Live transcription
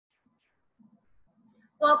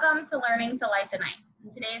Welcome to Learning to Light the Night.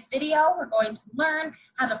 In today's video, we're going to learn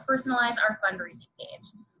how to personalize our fundraising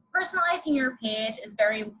page. Personalizing your page is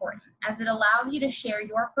very important as it allows you to share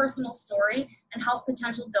your personal story and help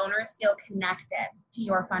potential donors feel connected to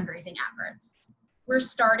your fundraising efforts. We're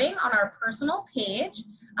starting on our personal page,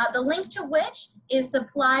 the link to which is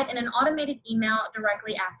supplied in an automated email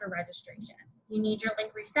directly after registration. If you need your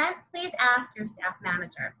link resent, please ask your staff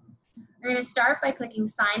manager. We're going to start by clicking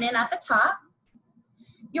sign in at the top.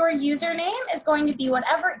 Your username is going to be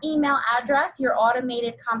whatever email address your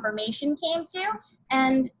automated confirmation came to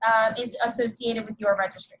and is associated with your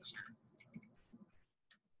registration.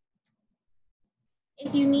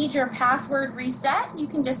 If you need your password reset, you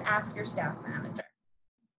can just ask your staff manager.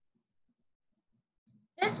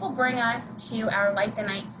 This will bring us to our Light the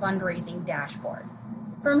Night fundraising dashboard.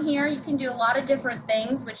 From here, you can do a lot of different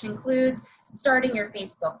things, which includes starting your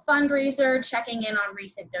Facebook fundraiser, checking in on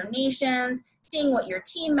recent donations, seeing what your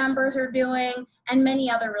team members are doing, and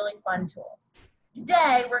many other really fun tools.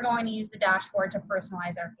 Today, we're going to use the dashboard to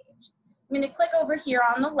personalize our page. I'm going to click over here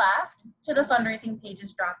on the left to the fundraising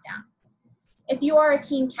pages dropdown. If you are a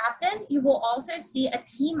team captain, you will also see a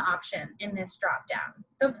team option in this dropdown.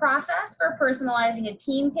 The process for personalizing a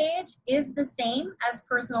team page is the same as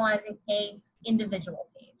personalizing an individual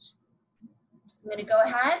page. I'm going to go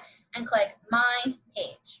ahead and click My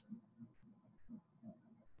Page.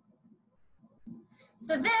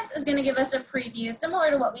 So this is going to give us a preview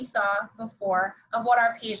similar to what we saw before of what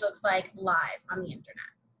our page looks like live on the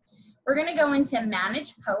internet. We're going to go into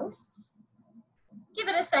Manage Posts. Give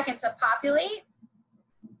it a second to populate.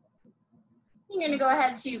 You're going to go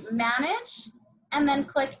ahead to Manage and then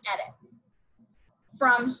click Edit.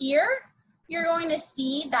 From here, you're going to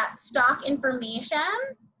see that stock information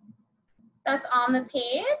that's on the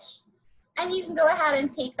page, and you can go ahead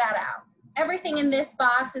and take that out. Everything in this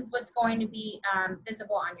box is what's going to be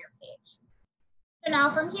visible on your page. So now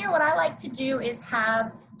from here, what I like to do is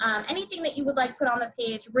have anything that you would like put on the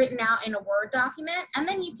page written out in a Word document, and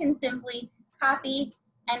then you can simply copy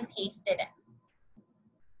and paste it in.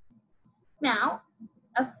 Now,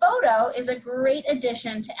 a photo is a great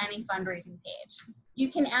addition to any fundraising page. You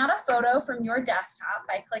can add a photo from your desktop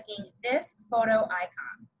by clicking this photo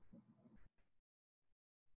icon.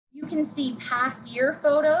 You can see past year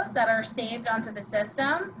photos that are saved onto the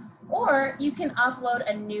system, or you can upload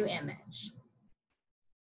a new image.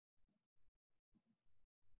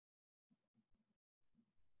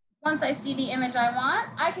 Once I see the image I want,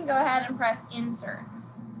 I can go ahead and press Insert.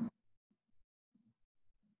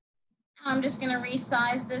 I'm just going to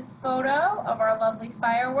resize this photo of our lovely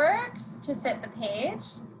fireworks to fit the page.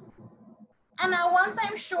 And now once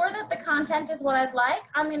I'm sure that the content is what I'd like,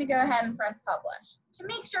 I'm going to go ahead and press Publish. To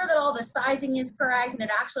make sure that all the sizing is correct and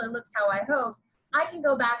it actually looks how I hoped, I can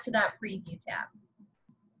go back to that Preview tab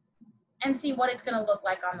and see what it's going to look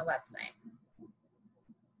like on the website.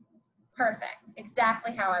 Perfect,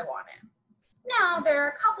 exactly how I want it. Now there are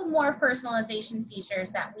a couple more personalization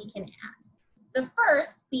features that we can add. The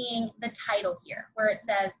first being the title here, where it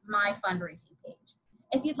says My Fundraising Page.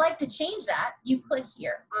 If you'd like to change that, you click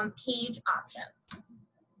here on Page Options.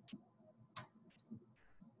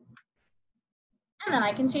 And then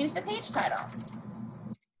I can change the page title.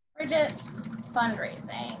 Bridget's Fundraising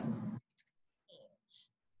Page.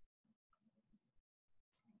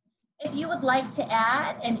 If you would like to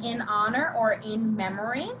add an in honor or in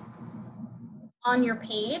memory on your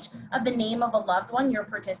page of the name of a loved one you're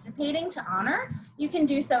participating to honor, you can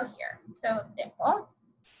do so here. So simple.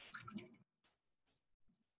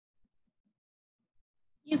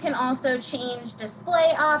 You can also change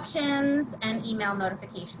display options and email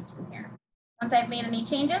notifications from here. Once I've made any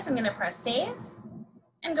changes, I'm going to press Save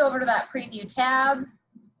and go over to that Preview tab. And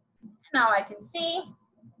now I can see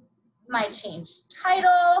my changed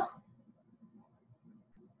title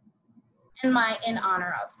and my in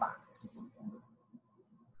honor of box.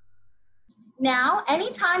 Now,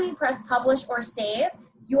 anytime you press Publish or Save,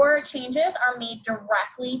 your changes are made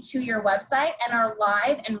directly to your website and are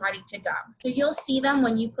live and ready to go. So you'll see them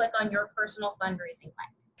when you click on your personal fundraising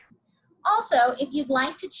link. Also, if you'd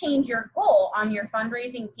like to change your goal on your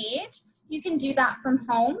fundraising page, you can do that from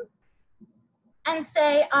home and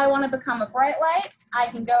say, I want to become a bright light. I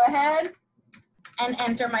can go ahead and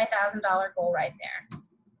enter my $1,000 goal right there.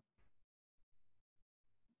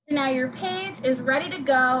 So now your page is ready to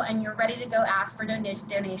go and you're ready to go ask for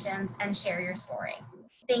donations and share your story.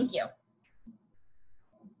 Thank you.